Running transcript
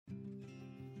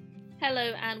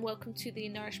Hello and welcome to the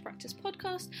Nourish Practice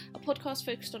podcast, a podcast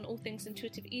focused on all things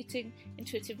intuitive eating,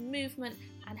 intuitive movement,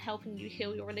 and helping you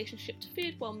heal your relationship to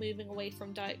food while moving away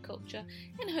from diet culture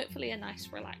in hopefully a nice,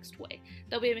 relaxed way.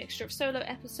 There'll be a mixture of solo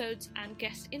episodes and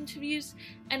guest interviews.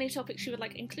 Any topics you would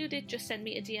like included, just send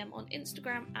me a DM on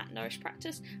Instagram at Nourish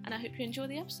Practice, and I hope you enjoy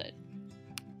the episode.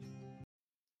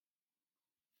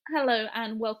 Hello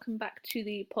and welcome back to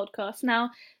the podcast.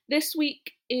 Now, this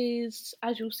week is,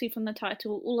 as you'll see from the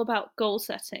title, all about goal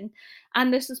setting.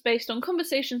 And this is based on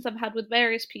conversations I've had with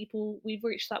various people. We've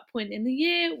reached that point in the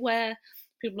year where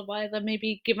people have either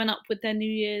maybe given up with their New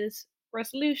Year's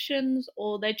resolutions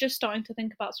or they're just starting to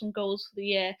think about some goals for the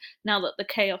year now that the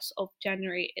chaos of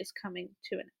January is coming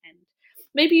to an end.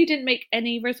 Maybe you didn't make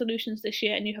any resolutions this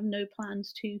year and you have no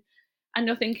plans to. And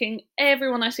you're thinking,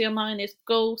 everyone I see online is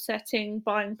goal setting,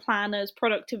 buying planners,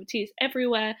 productivity is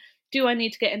everywhere. Do I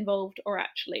need to get involved or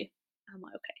actually am I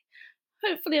okay?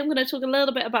 Hopefully I'm going to talk a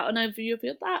little bit about an overview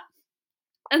of that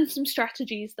and some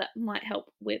strategies that might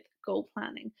help with goal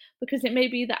planning, because it may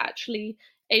be that actually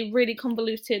a really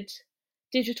convoluted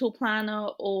digital planner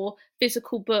or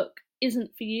physical book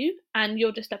isn't for you and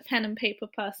you're just a pen and paper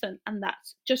person and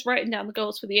that's just writing down the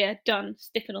goals for the year, done,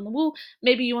 stick it on the wall.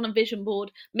 Maybe you want a vision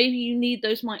board, maybe you need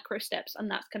those micro steps and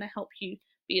that's going to help you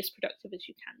be as productive as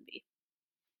you can be.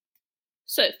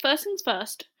 So first things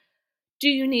first, do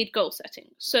you need goal setting?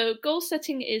 So goal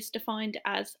setting is defined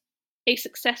as a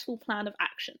successful plan of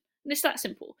action. And it's that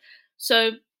simple.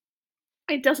 So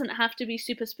it doesn't have to be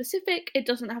super specific, it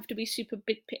doesn't have to be super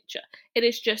big picture. It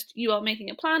is just you are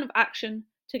making a plan of action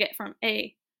to get from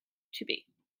A to B.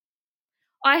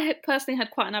 I personally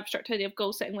had quite an abstract idea of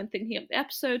goal setting when thinking of the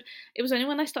episode. It was only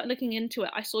when I started looking into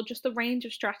it, I saw just the range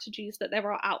of strategies that there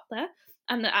are out there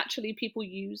and that actually people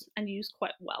use and use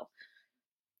quite well.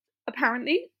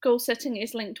 Apparently, goal setting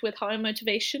is linked with higher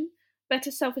motivation, better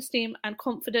self-esteem and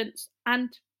confidence,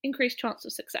 and increased chance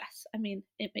of success. I mean,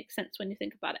 it makes sense when you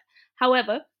think about it.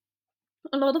 However,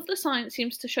 a lot of the science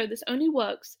seems to show this only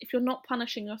works if you're not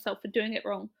punishing yourself for doing it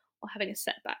wrong or having a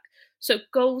setback. So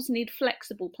goals need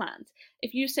flexible plans.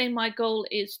 If you say my goal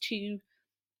is to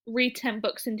read 10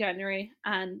 books in January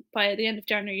and by the end of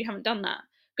January you haven't done that,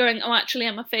 going, oh, actually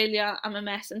I'm a failure, I'm a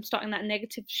mess, and starting that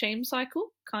negative shame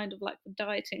cycle, kind of like with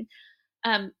dieting,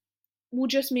 will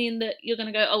just mean that you're going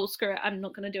to go, oh, screw it, I'm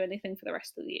not going to do anything for the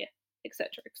rest of the year,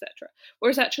 etc., etc.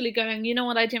 Whereas actually going, you know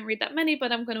what, I didn't read that many,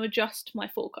 but I'm going to adjust my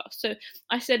forecast. So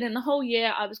I said in the whole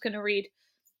year I was going to read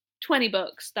 20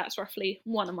 books, that's roughly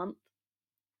one a month.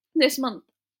 This month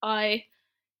I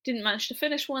didn't manage to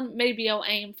finish one, maybe I'll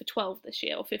aim for 12 this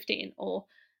year or 15, or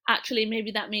actually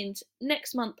maybe that means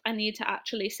next month I need to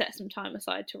actually set some time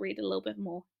aside to read a little bit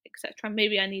more, etc.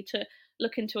 Maybe I need to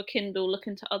look into a Kindle, look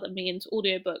into other means,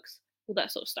 audiobooks, all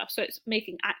that sort of stuff. So it's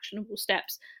making actionable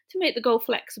steps to make the goal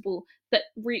flexible that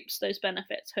reaps those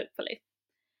benefits, hopefully.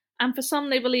 And for some,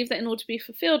 they believe that in order to be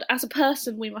fulfilled as a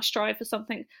person, we must strive for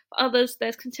something. For others,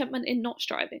 there's contentment in not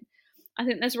striving. I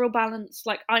think there's a real balance.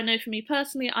 Like, I know for me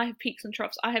personally, I have peaks and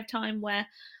troughs. I have time where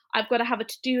I've got to have a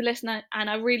to-do list and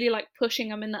I really like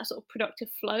pushing. I'm in that sort of productive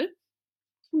flow.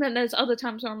 And then there's other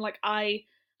times where I'm like,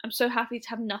 I'm so happy to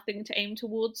have nothing to aim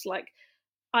towards. Like,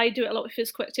 I do it a lot with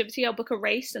physical activity. I'll book a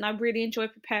race and I really enjoy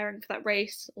preparing for that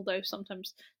race, although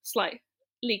sometimes slightly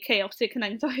chaotic and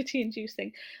anxiety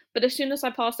inducing. But as soon as I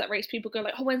pass that race, people go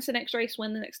like, oh, when's the next race?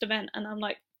 When the next event? And I'm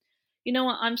like, you know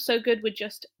what? I'm so good with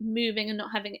just moving and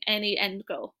not having any end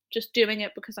goal, just doing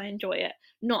it because I enjoy it,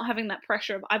 not having that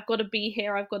pressure of I've got to be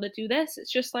here, I've got to do this.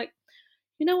 It's just like,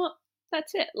 you know what?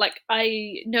 That's it. Like,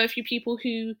 I know a few people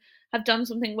who have done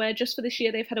something where just for this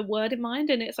year they've had a word in mind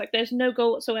and it's like there's no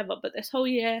goal whatsoever, but this whole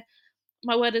year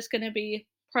my word is going to be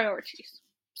priorities.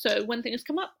 So when things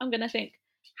come up, I'm going to think,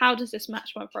 how does this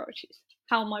match my priorities?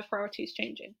 How are my priorities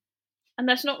changing? And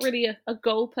that's not really a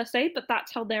goal per se, but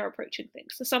that's how they're approaching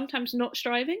things. So sometimes not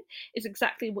striving is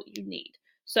exactly what you need.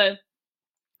 So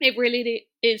it really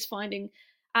is finding,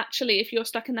 actually, if you're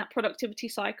stuck in that productivity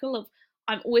cycle of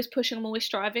I'm always pushing, I'm always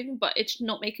striving, but it's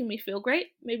not making me feel great,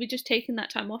 maybe just taking that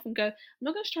time off and go, I'm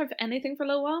not going to strive for anything for a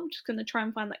little while, I'm just going to try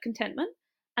and find that contentment.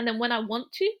 And then when I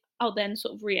want to, I'll then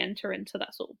sort of re-enter into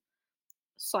that sort of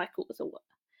cycle, as it were.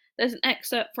 There's an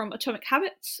excerpt from Atomic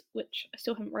Habits, which I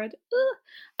still haven't read,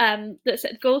 that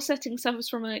said goal setting suffers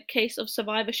from a case of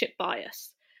survivorship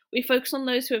bias. We focus on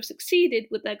those who have succeeded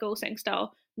with their goal setting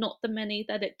style, not the many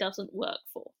that it doesn't work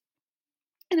for.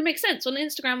 And it makes sense. On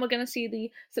Instagram, we're going to see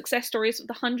the success stories of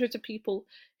the hundreds of people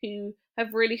who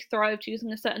have really thrived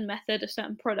using a certain method, a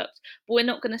certain product, but we're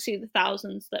not going to see the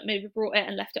thousands that maybe brought it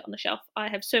and left it on the shelf. I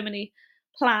have so many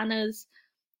planners,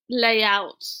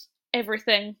 layouts,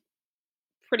 everything,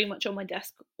 pretty much on my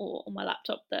desk or on my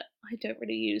laptop that I don't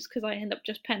really use because I end up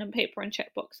just pen and paper and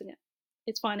checkboxing it.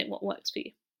 It's finding what works for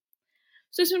you.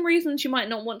 So some reasons you might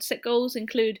not want to set goals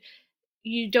include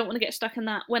you don't want to get stuck in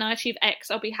that when I achieve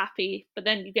X, I'll be happy. But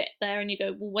then you get there and you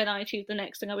go, well, when I achieve the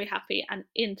next thing, I'll be happy. And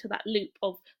into that loop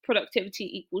of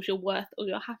productivity equals your worth or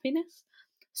your happiness.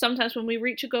 Sometimes when we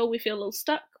reach a goal, we feel a little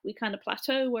stuck, we kind of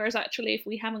plateau. Whereas actually, if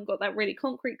we haven't got that really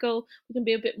concrete goal, we can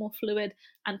be a bit more fluid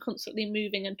and constantly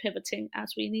moving and pivoting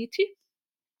as we need to.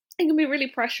 It can be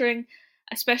really pressuring,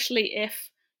 especially if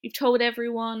you've told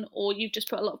everyone or you've just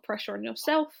put a lot of pressure on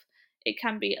yourself. It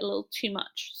can be a little too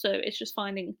much. So it's just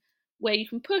finding where you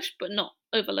can push but not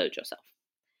overload yourself.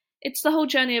 It's the whole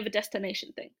journey of a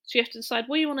destination thing. So you have to decide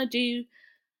what you want to do,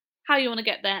 how you want to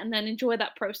get there, and then enjoy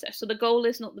that process. So the goal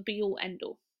is not the be all end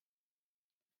all.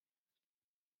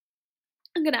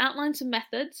 I'm going to outline some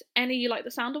methods. Any you like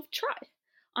the sound of, try.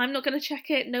 I'm not going to check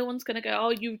it. No one's going to go,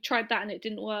 oh, you tried that and it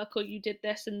didn't work, or you did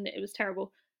this and it was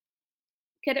terrible.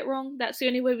 Get it wrong. That's the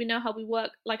only way we know how we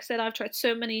work. Like I said, I've tried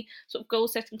so many sort of goal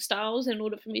setting styles in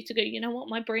order for me to go, you know what,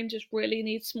 my brain just really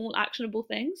needs small actionable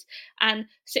things. And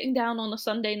sitting down on a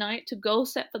Sunday night to goal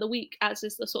set for the week, as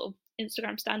is the sort of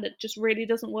Instagram standard, just really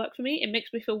doesn't work for me. It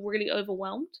makes me feel really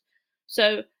overwhelmed.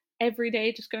 So every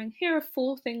day just going, here are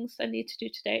 4 things I need to do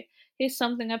today. Here's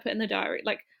something I put in the diary.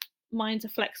 Like, mine's a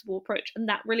flexible approach and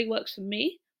that really works for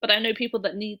me. But I know people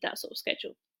that need that sort of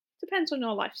schedule. Depends on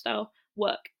your lifestyle,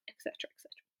 work, etc.,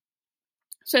 etc.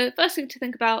 So first thing to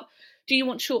think about, do you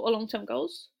want short or long-term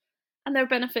goals? And there are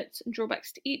benefits and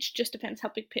drawbacks to each, just depends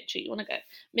how big picture you want to go.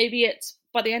 Maybe it's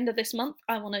by the end of this month,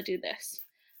 I want to do this.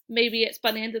 Maybe it's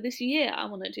by the end of this year, I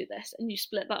want to do this, and you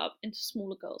split that up into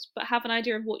smaller goals. But have an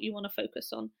idea of what you want to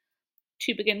focus on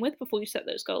to begin with before you set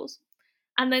those goals.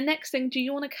 And the next thing, do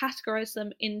you want to categorize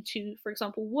them into, for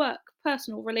example, work,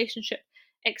 personal, relationship,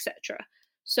 etc.?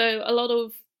 So a lot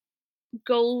of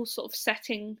goal sort of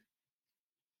setting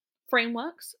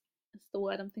frameworks, that's the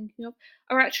word I'm thinking of,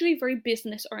 are actually very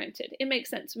business oriented. It makes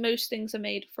sense. Most things are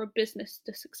made for a business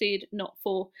to succeed, not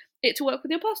for it to work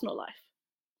with your personal life.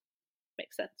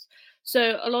 Makes sense.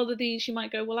 So a lot of these you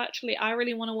might go, well, actually, I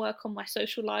really want to work on my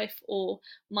social life or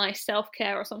my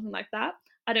self-care or something like that.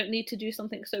 I don't need to do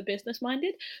something so business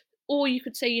minded. Or you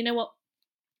could say, you know what,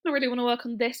 I really want to work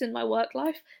on this in my work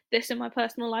life, this in my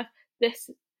personal life, this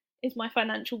is my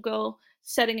financial goal,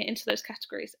 setting it into those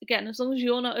categories. Again, as long as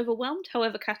you're not overwhelmed,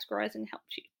 however, categorizing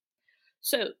helps you.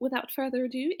 So without further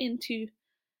ado, into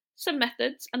some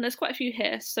methods, and there's quite a few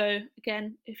here. So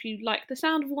again, if you like the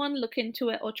sound of one, look into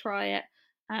it or try it.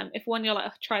 If one you're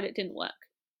like, oh, tried it, didn't work,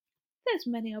 there's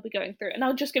many I'll be going through, and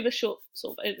I'll just give a short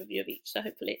sort of overview of each, so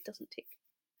hopefully it doesn't take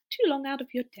too long out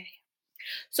of your day.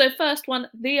 So first one,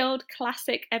 the old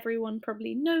classic, everyone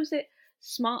probably knows it,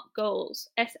 SMART goals,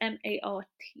 SMART.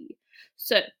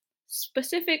 So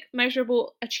specific,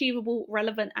 measurable, achievable,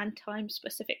 relevant, and time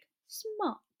specific.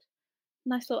 SMART.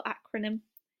 Nice little acronym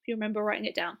if you remember writing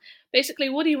it down. Basically,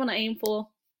 what do you want to aim for?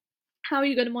 How are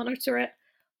you going to monitor it?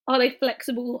 Are they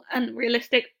flexible and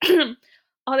realistic?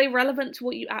 Are they relevant to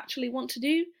what you actually want to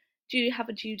do? Do you have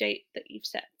a due date that you've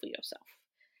set for yourself?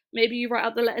 Maybe you write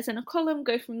out the letters in a column,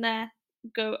 go from there,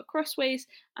 go across ways,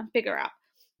 and figure out.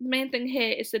 The main thing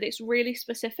here is that it's really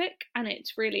specific and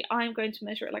it's really, I'm going to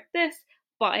measure it like this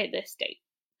by this date.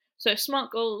 So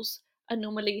SMART goals are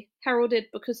normally heralded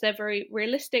because they're very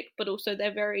realistic, but also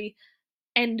they're very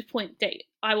end point date.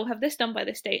 I will have this done by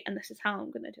this date and this is how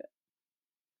I'm going to do it.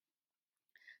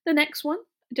 The next one,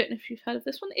 I don't know if you've heard of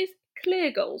this one, is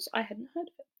CLEAR goals. I hadn't heard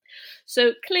of it.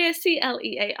 So CLEAR,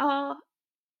 CLEAR,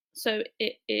 so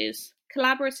it is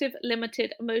collaborative,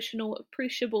 limited, emotional,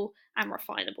 appreciable, and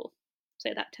refinable.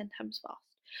 Say that 10 times fast.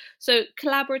 So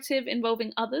collaborative,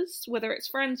 involving others, whether it's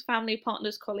friends, family,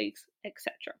 partners, colleagues,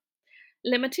 etc.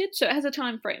 Limited, so it has a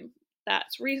time frame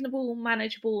that's reasonable,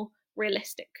 manageable,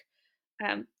 realistic.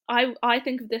 I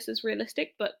think of this as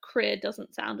realistic, but CLEAR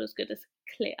doesn't sound as good as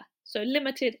CLEAR. So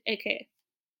limited, aka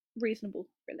reasonable,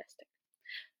 realistic.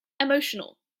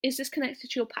 Emotional, is this connected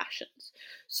to your passions?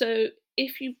 So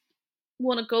if you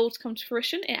want a goal to come to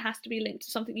fruition, it has to be linked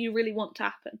to something you really want to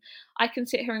happen. I can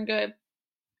sit here and go,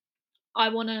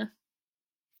 I'm going to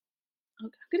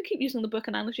keep using the book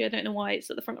analogy. I don't know why it's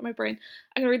at the front of my brain.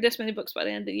 I can read this many books by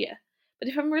the end of the year. But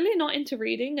if I'm really not into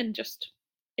reading and just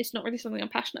it's not really something I'm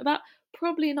passionate about,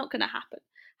 probably not going to happen.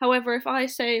 However, if I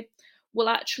say, well,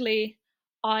 actually,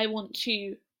 I want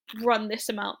to run this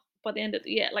amount by the end of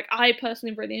the year, like I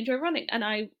personally really enjoy running and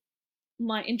I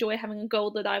might enjoy having a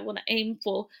goal that I want to aim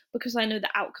for because I know the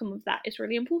outcome of that is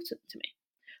really important to me.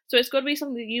 So it's got to be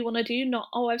something that you want to do, not,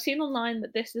 oh, I've seen online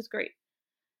that this is great.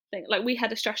 thing. Like, we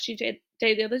had a strategy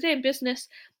day the other day in business,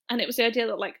 and it was the idea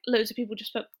that like loads of people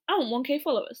just put, I want 1K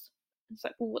followers. It's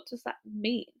like, well, what does that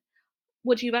mean?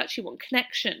 What do you actually want?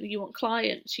 Connection, you want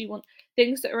clients, you want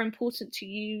things that are important to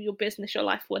you, your business, your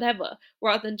life, whatever,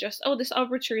 rather than just, oh, this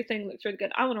arbitrary thing looks really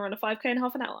good, I want to run a 5K in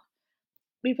half an hour.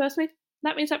 Me personally,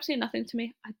 that means absolutely nothing to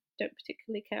me. I don't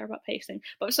particularly care about pacing,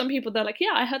 but for some people, they're like,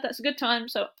 yeah, I heard that's a good time,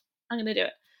 so I'm going to do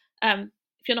it.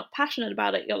 If you're not passionate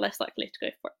about it, you're less likely to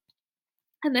go for it.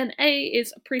 And then A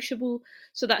is appreciable,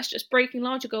 so that's just breaking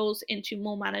larger goals into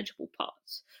more manageable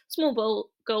parts, small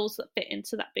goals that fit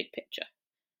into that big picture.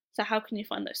 So how can you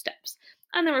find those steps?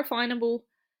 And then refinable,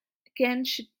 again,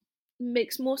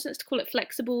 makes more sense to call it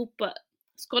flexible, but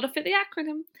it's got to fit the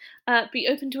acronym. Be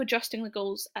open to adjusting the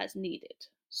goals as needed.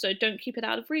 So don't keep it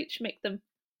out of reach, make them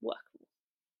workable.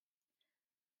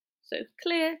 So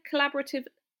clear, collaborative,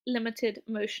 limited,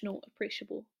 emotional,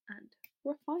 appreciable, and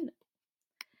refinable.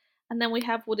 And then we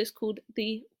have what is called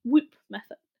the WOOP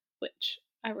method, which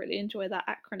I really enjoy that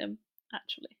acronym,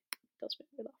 actually. It does make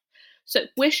me laugh. So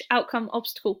wish, outcome,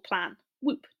 obstacle, plan.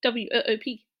 WOOP,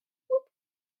 WOOP. Whoop.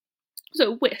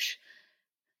 So wish.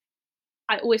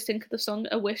 I always think of the song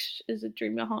 "A Wish Is a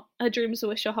Dream is a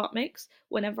Wish Your Heart Makes"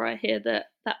 whenever I hear that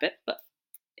bit. But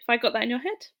if I got that in your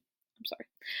head, I'm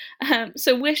sorry.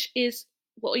 So wish is,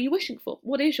 what are you wishing for?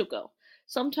 What is your goal?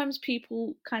 Sometimes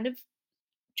people kind of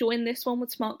join this one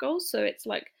with SMART goals. So it's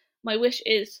like, my wish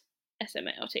is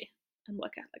SMART, and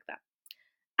work out like that.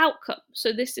 Outcome.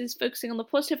 So this is focusing on the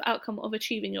positive outcome of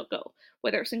achieving your goal,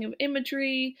 whether it's thinking of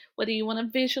imagery, whether you want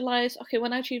to visualize, okay,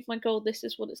 when I achieve my goal, this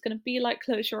is what it's going to be like.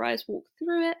 Close your eyes, walk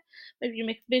through it. Maybe you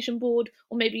make a vision board,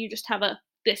 or maybe you just have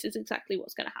this is exactly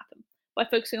what's going to happen. By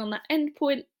focusing on that end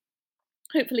point,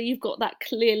 hopefully you've got that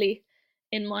clearly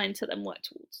in mind to then work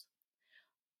towards.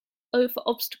 O for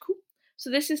obstacle.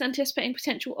 So this is anticipating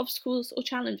potential obstacles or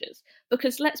challenges,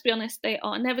 because let's be honest, they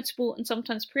are inevitable, and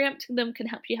sometimes preempting them can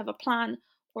help you have a plan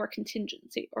or a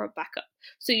contingency or a backup.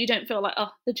 So you don't feel like,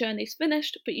 oh, the journey's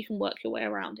finished, but you can work your way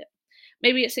around it.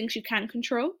 Maybe it's things you can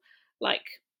control, like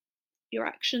your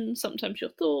actions, sometimes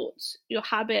your thoughts, your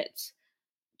habits,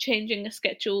 changing a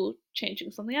schedule,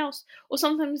 changing something else, or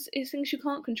sometimes it's things you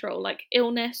can't control, like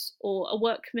illness or a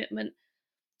work commitment.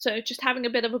 So just having a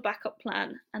bit of a backup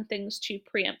plan and things to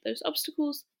preempt those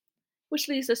obstacles, which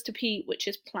leads us to P, which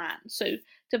is plan. So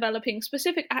developing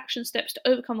specific action steps to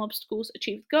overcome obstacles,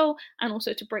 achieve the goal, and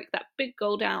also to break that big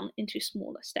goal down into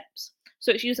smaller steps.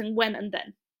 So it's using when and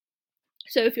then.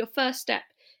 So if your first step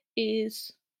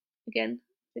is, again,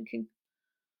 thinking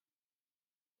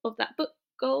of that book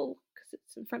goal, because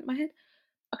it's in front of my head.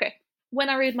 Okay, when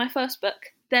I read my first book,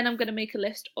 then I'm going to make a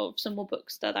list of some more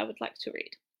books that I would like to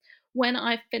read. When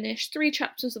I've finished 3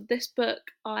 chapters of this book,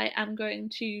 I am going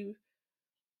to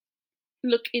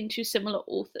look into similar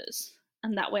authors,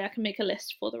 and that way I can make a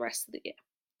list for the rest of the year.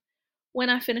 When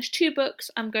I finish 2 books,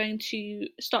 I'm going to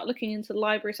start looking into the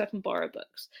library so I can borrow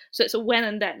books. So it's a when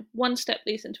and then. One step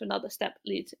leads into another step,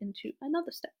 leads into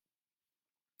another step.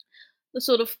 The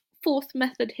sort of fourth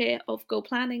method here of goal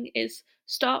planning is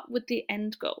start with the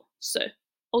end goal. So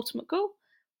ultimate goal,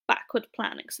 backward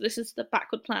planning. So this is the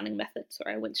backward planning method.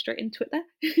 Sorry, I went straight into it there.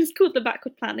 It's called the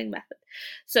backward planning method.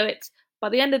 So it's, by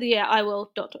the end of the year, I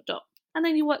will ... And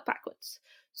then you work backwards.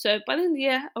 So by the end of the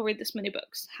year, I'll read this many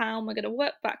books. How am I going to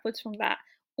work backwards from that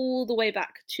all the way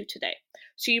back to today?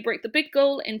 So you break the big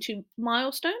goal into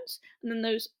milestones, and then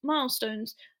those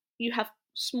milestones, you have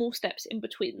small steps in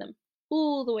between them,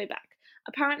 all the way back.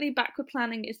 Apparently, backward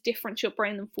planning is different to your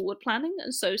brain than forward planning,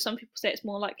 and so some people say it's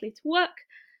more likely to work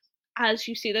as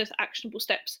you see those actionable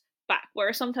steps back.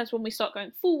 Whereas sometimes when we start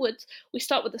going forwards, we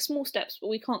start with the small steps, but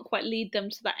we can't quite lead them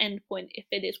to that end point if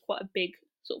it is quite a big,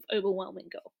 sort of overwhelming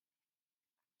goal.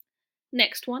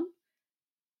 Next one,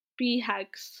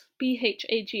 BHAGS,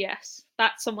 BHAGS.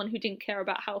 That's someone who didn't care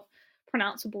about how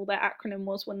pronounceable their acronym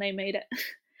was when they made it.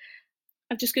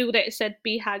 I've just googled it, it said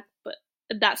BHAG, but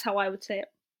that's how I would say it.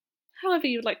 However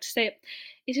you would like to say it.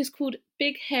 It is called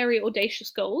Big Hairy Audacious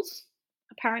Goals,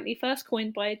 apparently first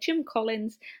coined by Jim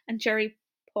Collins and Jerry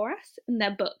Porras in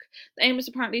their book. The aim is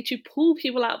apparently to pull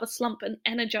people out of a slump and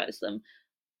energize them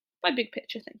by big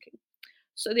picture thinking.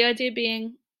 So the idea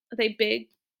being, are they big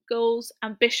goals,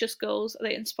 ambitious goals? Are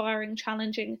they inspiring,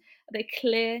 challenging? Are they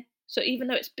clear? So even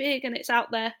though it's big and it's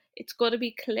out there, it's got to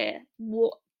be clear.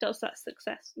 What does that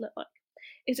success look like?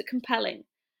 Is it compelling?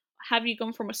 Have you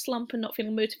gone from a slump and not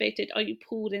feeling motivated? Are you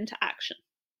pulled into action?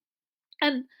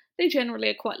 And they generally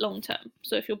are quite long term.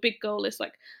 So if your big goal is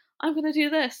like, I'm going to do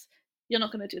this, you're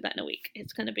not going to do that in a week.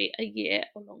 It's going to be a year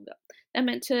or longer. They're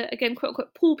meant to, again, quote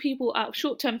unquote, pull people out of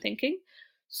short term thinking.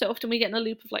 So often we get in a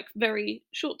loop of like very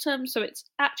short term, so it's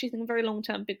actually thinking very long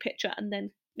term, big picture, and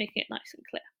then making it nice and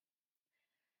clear.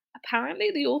 Apparently,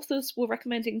 the authors were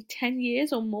recommending 10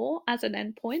 years or more as an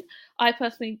endpoint. I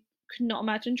personally could not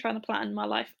imagine trying to plan my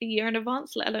life a year in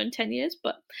advance, let alone 10 years,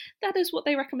 but that is what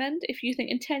they recommend. If you think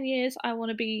in 10 years I want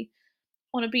to be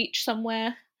on a beach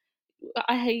somewhere,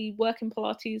 I work in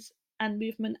Pilates and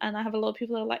movement, and I have a lot of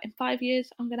people that are like, in 5 years,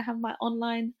 I'm going to have my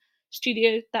online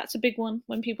studio. That's a big one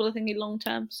when people are thinking long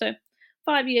term. So,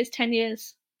 5 years, 10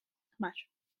 years, imagine.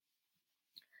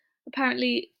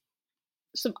 Apparently,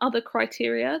 some other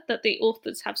criteria that the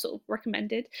authors have sort of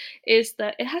recommended is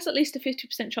that it has at least a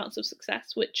 50% chance of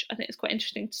success, which I think is quite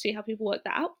interesting to see how people work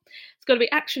that out. It's got to be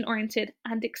action oriented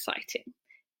and exciting.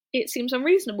 It seems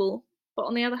unreasonable, but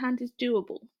on the other hand, is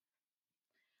doable.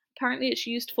 Apparently, it's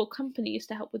used for companies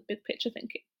to help with big picture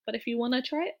thinking, but if you want to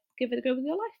try it, give it a go with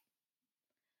your life.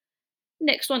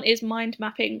 Next one is mind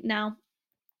mapping. Now,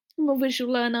 I'm a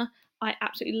visual learner. I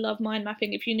absolutely love mind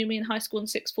mapping. If you knew me in high school and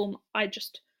sixth form,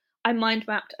 I mind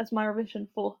mapped as my revision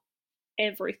for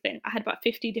everything. I had about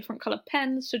 50 different coloured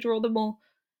pens to draw them all.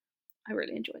 I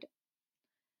really enjoyed it.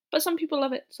 But some people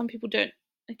love it, some people don't.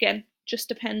 Again, just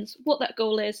depends what that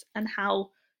goal is and how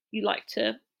you like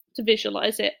to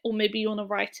visualize it, or maybe you want to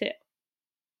write it.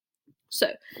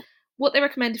 So, what they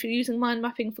recommend if you're using mind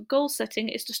mapping for goal setting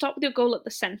is to start with your goal at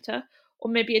the center, or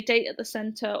maybe a date at the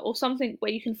center, or something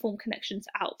where you can form connections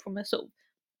out from a sort of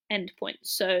end point.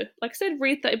 So, like I said,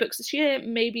 read 30 books this year.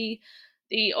 Maybe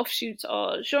the offshoots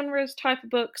are genres, type of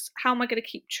books. How am I going to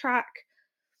keep track?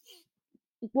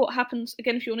 What happens,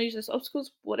 again, if you want to use this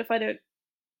obstacles? What if I don't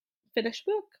finish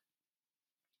a book?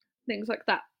 Things like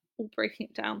that, all breaking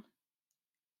it down.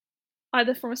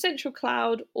 Either from a central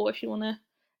cloud, or if you want to,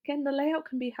 again, the layout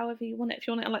can be however you want it. If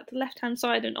you want it on like the left hand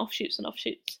side and offshoots,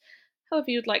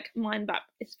 however you'd like mind map.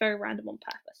 It's very random on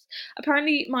purpose.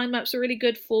 Apparently, mind maps are really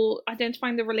good for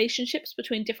identifying the relationships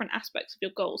between different aspects of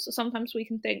your goals. So sometimes we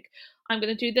can think, I'm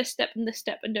going to do this step, and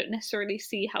don't necessarily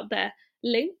see how they're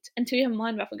linked until you have a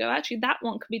mind map and go, actually, that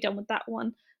one could be done with that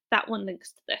one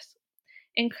links to this.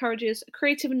 Encourages a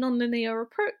creative and non-linear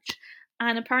approach,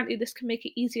 and apparently this can make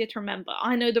it easier to remember.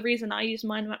 I know the reason I use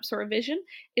mind maps for revision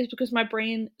is because my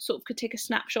brain sort of could take a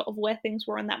snapshot of where things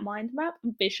were on that mind map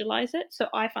and visualize it, so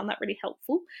I found that really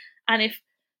helpful. And if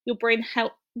your brain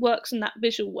works in that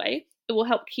visual way, it will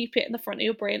help keep it in the front of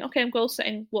your brain. Okay, I'm goal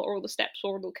setting, what are all the steps,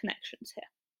 what are all the connections here?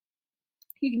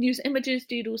 You can use images,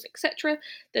 doodles, etc.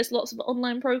 There's lots of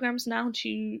online programs now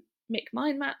to make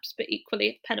mind maps, but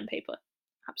equally pen and paper,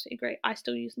 absolutely great. I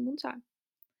still use them all the time,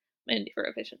 mainly for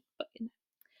revision, but you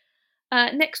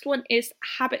know. Next one is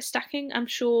habit stacking. I'm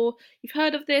sure you've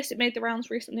heard of this. It made the rounds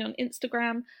recently on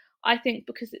Instagram. I think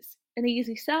because it's an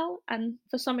easy sell, and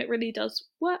for some it really does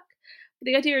work. But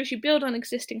the idea is you build on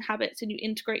existing habits and you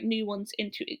integrate new ones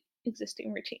into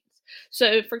existing routines.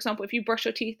 So, for example, if you brush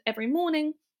your teeth every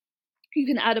morning, you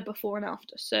can add a before and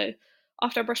after. So,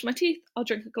 after I brush my teeth, I'll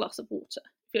drink a glass of water.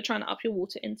 If you're trying to up your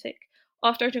water intake.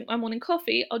 After I drink my morning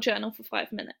coffee, I'll journal for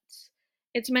 5 minutes.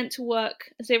 It's meant to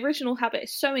work as the original habit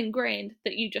is so ingrained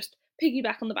that you just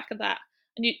piggyback on the back of that,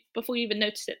 and before you even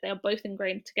notice it, they are both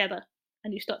ingrained together,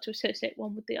 and you start to associate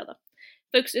one with the other.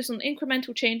 Focuses on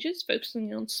incremental changes,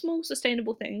 focusing on small,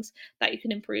 sustainable things that you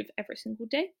can improve every single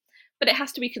day. But it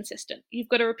has to be consistent. You've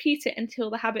got to repeat it until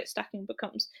the habit stacking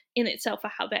becomes in itself a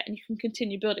habit, and you can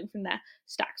continue building from there,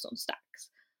 stacks on stacks.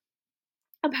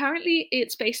 Apparently,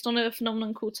 it's based on a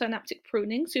phenomenon called synaptic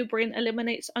pruning, so your brain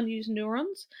eliminates unused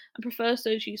neurons and prefers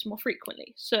those used more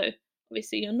frequently. So,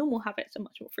 obviously, your normal habits are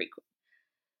much more frequent.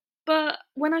 But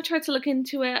when I tried to look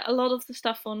into it, a lot of the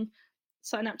stuff on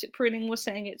synaptic pruning was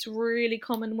saying it's really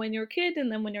common when you're a kid,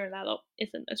 and then when you're an adult,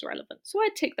 isn't as relevant. So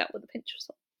I'd take that with a pinch of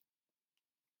salt.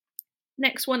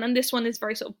 Next one, and this one is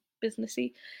very sort of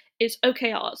businessy, is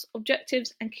OKRs,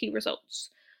 objectives and key results.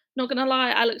 Not gonna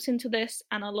lie, I looked into this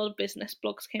and a lot of business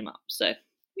blogs came up. So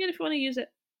yeah, if you want to use it,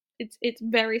 it's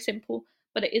very simple,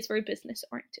 but it is very business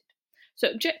oriented. So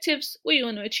objectives, what you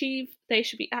want to achieve, they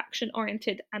should be action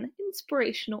oriented and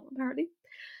inspirational, apparently.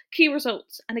 Key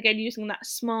results, and again using that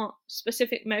smart,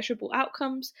 specific, measurable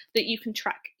outcomes that you can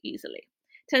track easily.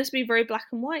 Tends to be very black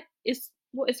and white. Is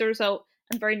what is the result,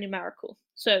 and very numerical.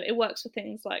 So it works for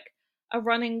things like a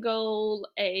running goal,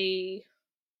 a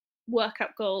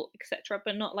workout goal, etc.,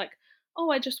 but not like, oh,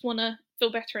 I just want to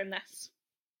feel better in this.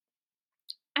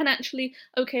 And actually,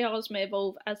 OKRs may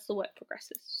evolve as the work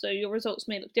progresses. So your results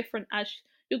may look different as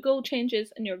your goal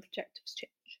changes and your objectives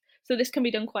change. So this can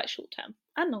be done quite short term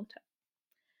and long term.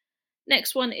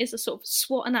 Next one is a sort of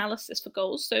SWOT analysis for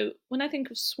goals. So when I think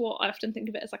of SWOT, I often think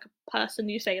of it as like a person.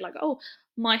 You say like, oh,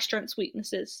 my strengths,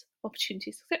 weaknesses,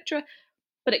 opportunities, etc.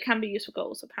 but it can be used for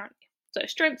goals apparently. So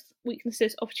strengths,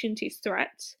 weaknesses, opportunities,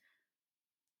 threats.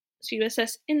 So you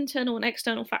assess internal and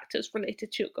external factors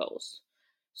related to your goals.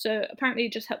 So apparently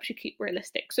it just helps you keep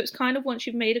realistic. So it's kind of once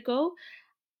you've made a goal,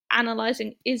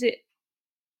 analyzing is it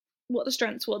what are the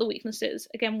strengths, what are the weaknesses,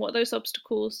 again, what are those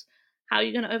obstacles, how are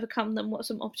you going to overcome them, what are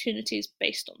some opportunities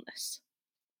based on this.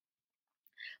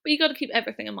 But you got to keep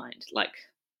everything in mind. Like,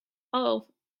 oh,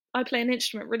 I play an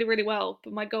instrument really, really well,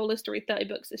 but my goal is to read 30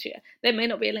 books this year. There may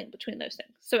not be a link between those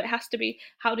things. So it has to be,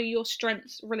 how do your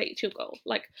strengths relate to your goal?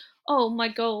 Like, oh, my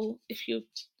goal, if you,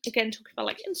 again, talk about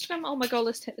like Instagram, oh, my goal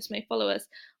is to hit this many followers.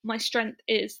 My strength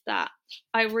is that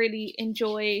I really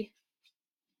enjoy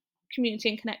community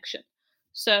and connection.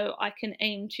 So I can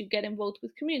aim to get involved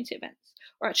with community events.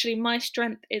 Or actually, my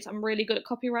strength is I'm really good at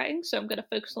copywriting, so I'm going to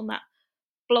focus on that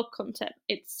blog content.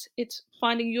 It's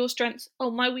finding your strengths.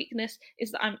 Oh, my weakness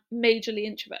is that I'm majorly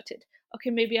introverted. Okay,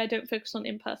 maybe I don't focus on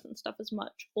in-person stuff as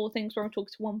much, or things where I'm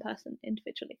talking to one person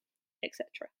individually,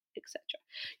 etc., etc.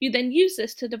 You then use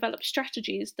this to develop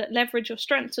strategies that leverage your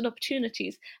strengths and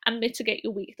opportunities and mitigate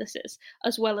your weaknesses,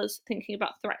 as well as thinking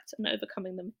about threats and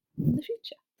overcoming them in the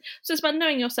future. So it's about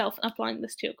knowing yourself and applying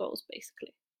this to your goals,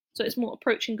 basically. So it's more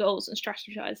approaching goals and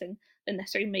strategizing than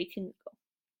necessarily making a goal.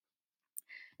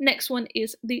 Next one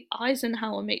is the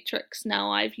Eisenhower matrix.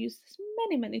 Now, I've used this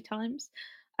many, many times.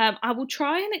 I will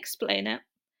try and explain it.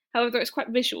 However, it's quite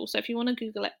visual, so if you want to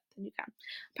Google it, then you can.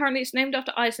 Apparently, it's named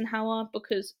after Eisenhower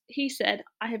because he said,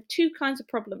 I have two kinds of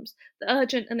problems, the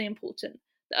urgent and the important.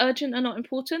 The urgent are not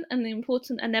important, and the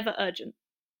important are never urgent.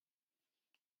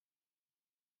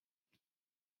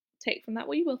 Take from that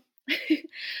what you will.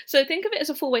 So think of it as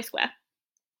a four-way square.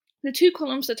 The two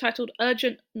columns are titled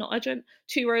urgent, not urgent.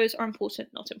 Two rows are important,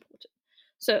 not important.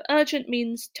 So urgent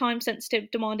means time sensitive,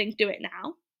 demanding, do it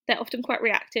now. They're often quite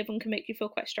reactive and can make you feel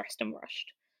quite stressed and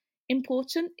rushed.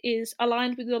 Important is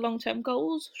aligned with your long-term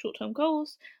goals, short-term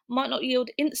goals, might not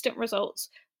yield instant results,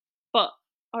 but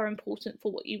are important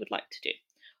for what you would like to do.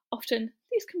 Often,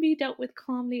 these can be dealt with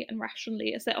calmly and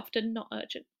rationally as they're often not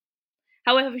urgent.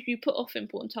 However, if you put off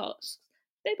important tasks,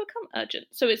 they become urgent.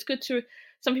 So it's good to,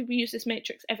 some people use this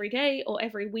matrix every day or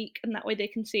every week, and that way they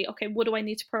can see, okay, what do I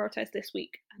need to prioritize this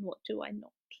week and what do I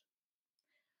not?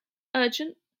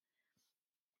 Urgent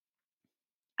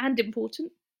and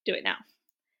important, do it now.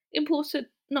 Important,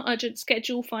 not urgent,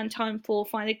 schedule, find time for,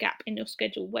 find a gap in your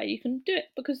schedule where you can do it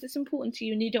because it's important to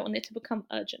you and you don't want it to become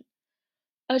urgent.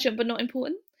 Urgent but not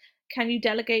important. Can you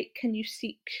delegate? Can you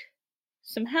seek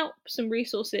some help, some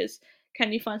resources?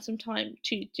 Can you find some time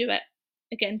to do it?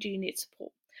 Again, do you need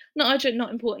support? Not urgent,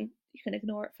 not important. You can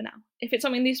ignore it for now. If it's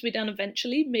something that needs to be done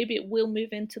eventually, maybe it will move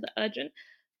into the urgent,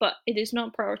 but it is not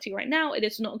a priority right now. It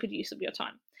is not a good use of your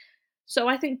time. So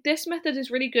I think this method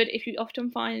is really good if you often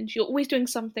find you're always doing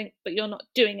something, but you're not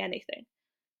doing anything.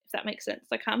 If that makes sense.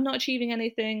 Like, I'm not achieving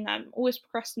anything, I'm always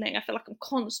procrastinating, I feel like I'm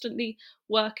constantly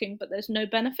working, but there's no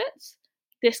benefits.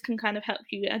 This can kind of help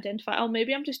you identify, oh,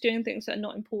 maybe I'm just doing things that are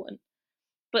not important,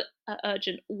 but are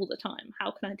urgent all the time.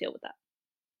 How can I deal with that?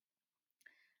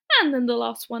 And then the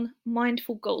last one,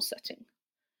 mindful goal setting.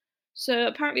 So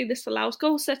apparently this allows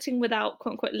goal setting without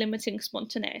quote unquote limiting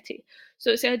spontaneity.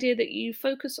 So it's the idea that you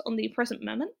focus on the present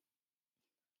moment,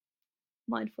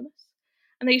 mindfulness,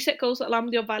 and then you set goals that align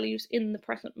with your values in the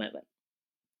present moment.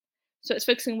 So it's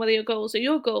focusing whether your goals are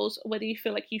your goals or whether you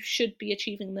feel like you should be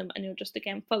achieving them and you're just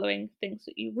again following things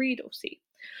that you read or see.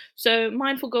 So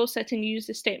mindful goal setting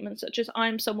uses statements such as I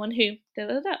am someone who da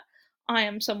da da. I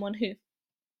am someone who.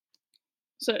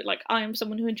 So like I am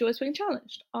someone who enjoys being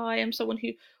challenged. I am someone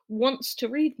who wants to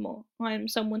read more. I am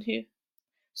someone who.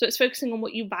 So it's focusing on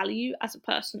what you value as a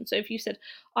person. So if you said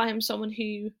I am someone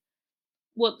who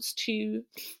wants to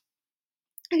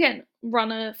again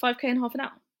run a 5K in half an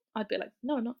hour, I'd be like,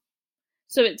 no, I'm not.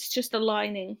 So it's just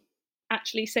aligning,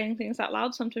 actually saying things out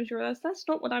loud. Sometimes you realize that's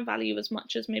not what I value as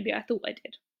much as maybe I thought I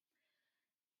did.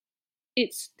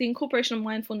 It's the incorporation of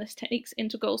mindfulness techniques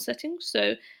into goal setting.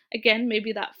 So again,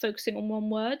 maybe that focusing on one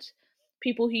word.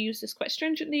 People who use this quite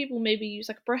stringently will maybe use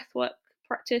like a breathwork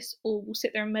practice or will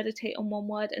sit there and meditate on one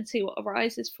word and see what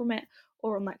arises from it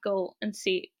or on that goal and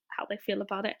see how they feel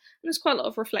about it. And there's quite a lot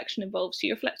of reflection involved. So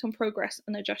you reflect on progress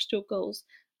and adjust your goals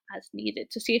as needed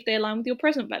to see if they align with your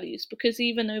present values, because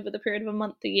even over the period of a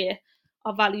month, a year,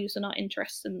 our values and our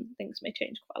interests and things may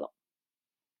change quite a lot.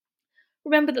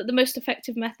 Remember that the most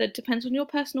effective method depends on your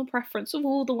personal preference of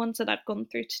all the ones that I've gone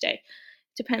through today.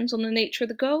 It depends on the nature of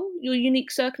the goal, your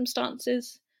unique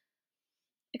circumstances.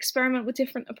 Experiment with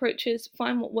different approaches,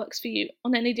 find what works for you.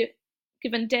 On any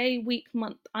given day, week,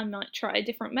 month, I might try a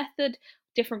different method,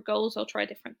 different goals, I'll try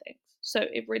different things. So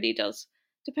it really does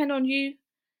depend on you.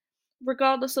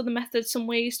 regardless of the method, some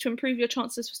ways to improve your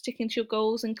chances for sticking to your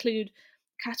goals include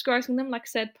categorizing them, like I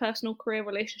said, personal, career,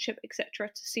 relationship, etc.,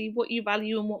 to see what you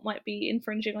value and what might be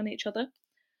infringing on each other.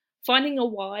 Finding a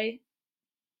why.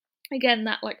 Again,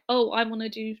 that like, oh, I want to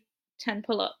do 10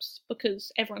 pull ups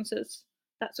because everyone says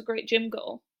that's a great gym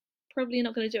goal. Probably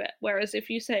not going to do it. Whereas if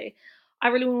you say, I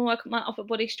really want to work on my upper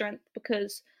body strength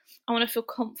because I want to feel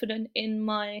confident in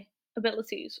my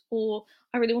abilities, or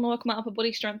I really want to work on my upper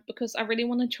body strength because I really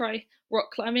want to try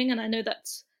rock climbing and I know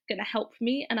that's going to help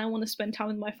me and I want to spend time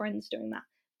with my friends doing that.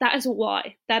 That is a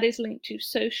why. That is linked to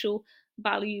social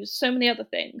values, so many other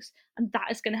things, and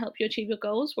that is going to help you achieve your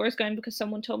goals. Whereas going because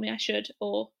someone told me I should,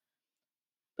 or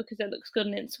because it looks good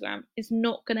on Instagram, is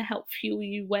not going to help fuel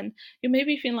you when you're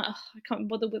maybe feeling like, oh, I can't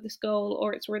bother with this goal,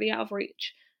 or it's really out of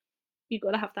reach. You've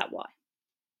got to have that why.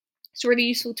 It's really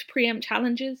useful to preempt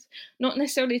challenges, not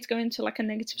necessarily to go into like a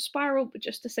negative spiral, but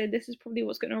just to say this is probably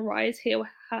what's going to arise.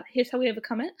 Here's how we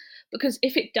overcome it. Because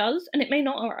if it does, and it may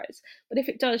not arise, but if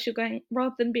it does, you're going,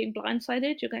 rather than being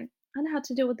blindsided, you're going, I know how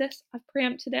to deal with this. I've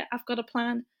preempted it. I've got a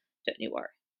plan. Don't you worry.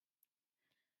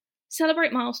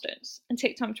 Celebrate milestones and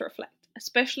take time to reflect,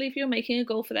 especially if you're making a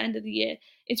goal for the end of the year.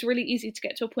 It's really easy to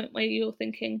get to a point where you're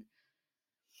thinking,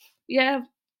 yeah,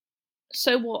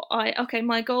 so what? Okay,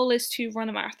 my goal is to run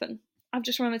a marathon. I've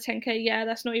just run a 10k. Yeah,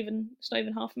 it's not even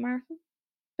half a marathon.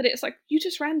 But it's like you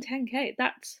just ran 10k.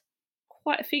 That's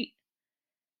quite a feat.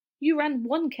 You ran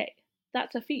 1k.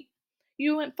 That's a feat.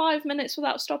 You went 5 minutes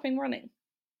without stopping running.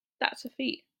 That's a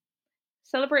feat.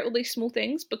 Celebrate all these small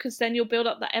things because then you'll build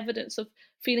up that evidence of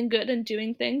feeling good and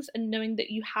doing things and knowing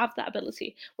that you have that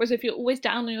ability. Whereas if you're always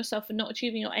down on yourself and not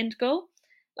achieving your end goal,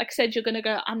 like I said, you're going to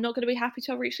go, I'm not going to be happy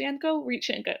till I reach the end goal, reach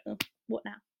it and go, oh, what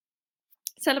now?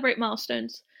 Celebrate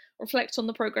milestones, reflect on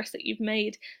the progress that you've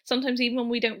made. Sometimes, even when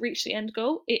we don't reach the end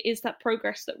goal, it is that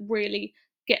progress that really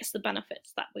gets the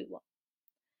benefits that we want.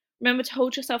 Remember to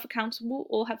hold yourself accountable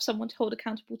or have someone to hold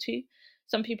accountable to.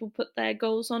 Some people put their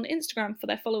goals on Instagram for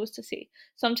their followers to see.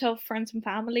 Some tell friends and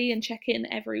family and check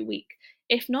in every week.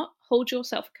 If not, hold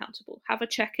yourself accountable. Have a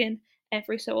check in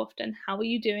every so often. How are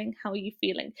you doing? How are you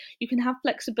feeling? You can have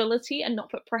flexibility and not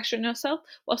put pressure on yourself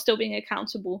while still being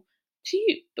accountable to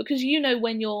you, because you know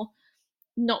when you're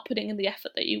not putting in the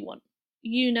effort that you want.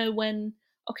 You know when,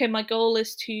 okay, my goal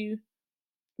is to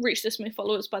reach this many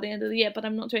followers by the end of the year, but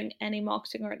I'm not doing any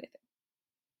marketing or anything.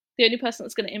 The only person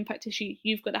that's going to impact is you.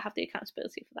 You've got to have the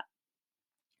accountability for that.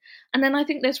 And then I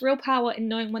think there's real power in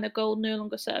knowing when a goal no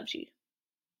longer serves you.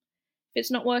 If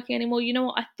it's not working anymore, you know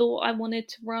what, I thought I wanted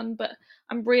to run, but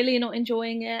I'm really not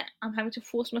enjoying it. I'm having to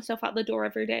force myself out the door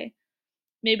every day.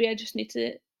 Maybe I just need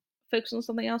to focus on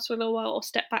something else for a little while or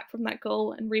step back from that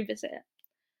goal and revisit it.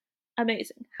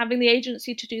 Amazing. Having the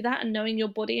agency to do that and knowing your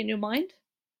body and your mind,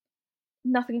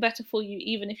 nothing better for you,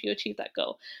 even if you achieve that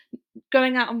goal.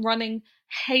 Going out and running,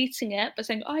 hating it, but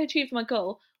saying, oh, I achieved my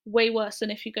goal, way worse than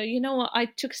if you go, you know what, I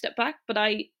took a step back, but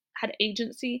I had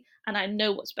agency and I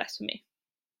know what's best for me.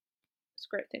 It's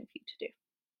a great thing for you to do.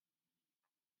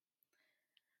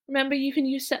 Remember, you can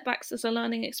use setbacks as a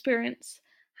learning experience.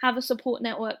 Have a support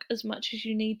network as much as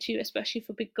you need to, especially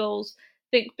for big goals.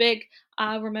 Think big.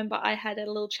 I remember I had a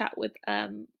little chat with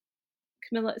Camilla,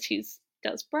 who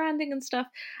does branding and stuff,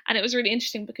 and it was really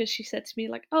interesting because she said to me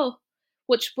like, "Oh,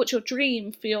 what's your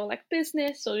dream for your like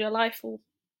business or your life or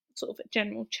sort of a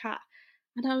general chat?"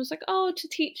 And I was like, "Oh, to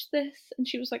teach this," and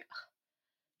she was like,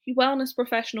 "You wellness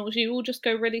professionals, you all just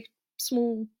go really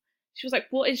small." She was like,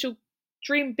 "What is your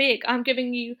dream big? I'm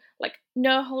giving you like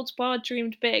no holds barred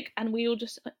dreamed big," and we all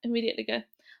just immediately go,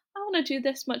 "I want to do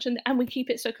this much," and we keep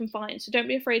it so confined. So don't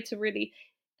be afraid to really,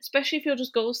 especially if you're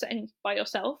just goal setting by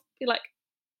yourself, be like,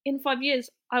 in 5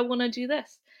 years, I want to do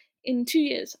this. In 2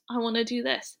 years, I want to do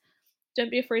this.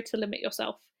 Don't be afraid to limit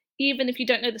yourself. Even if you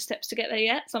don't know the steps to get there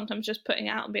yet, sometimes just putting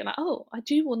out and being like, oh, I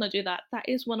do want to do that. That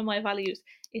is one of my values,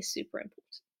 is super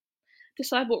important.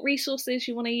 Decide what resources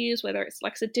you want to use, whether it's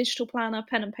like a digital planner,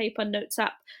 pen and paper, notes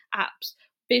apps,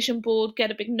 vision board, get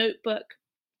a big notebook.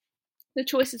 The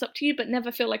choice is up to you, but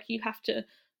never feel like you have to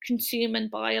consume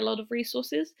and buy a lot of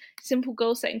resources. Simple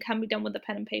goal setting can be done with a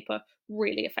pen and paper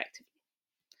really effectively.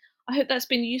 I hope that's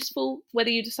been useful,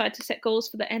 whether you decide to set goals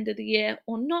for the end of the year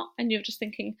or not, and you're just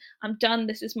thinking, I'm done,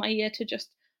 this is my year to just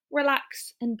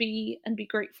relax and be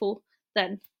grateful,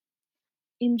 then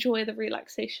enjoy the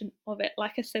relaxation of it.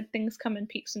 Like I said, things come in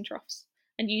peaks and troughs,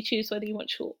 and you choose whether you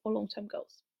want short or long-term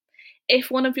goals.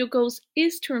 If one of your goals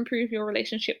is to improve your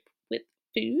relationship with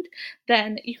food,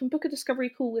 then you can book a discovery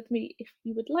call with me if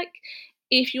you would like.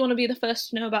 If you want to be the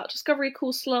first to know about discovery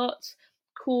call slots,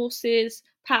 courses,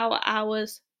 power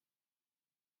hours,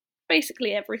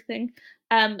 basically everything.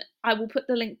 I will put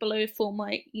the link below for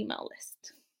my email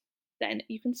list. Then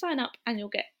you can sign up and you'll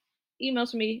get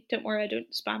emails from me. Don't worry, I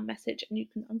don't spam message, and you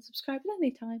can unsubscribe at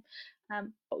any time.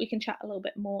 But we can chat a little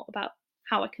bit more about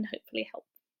how I can hopefully help.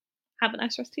 Have a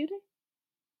nice rest of your day.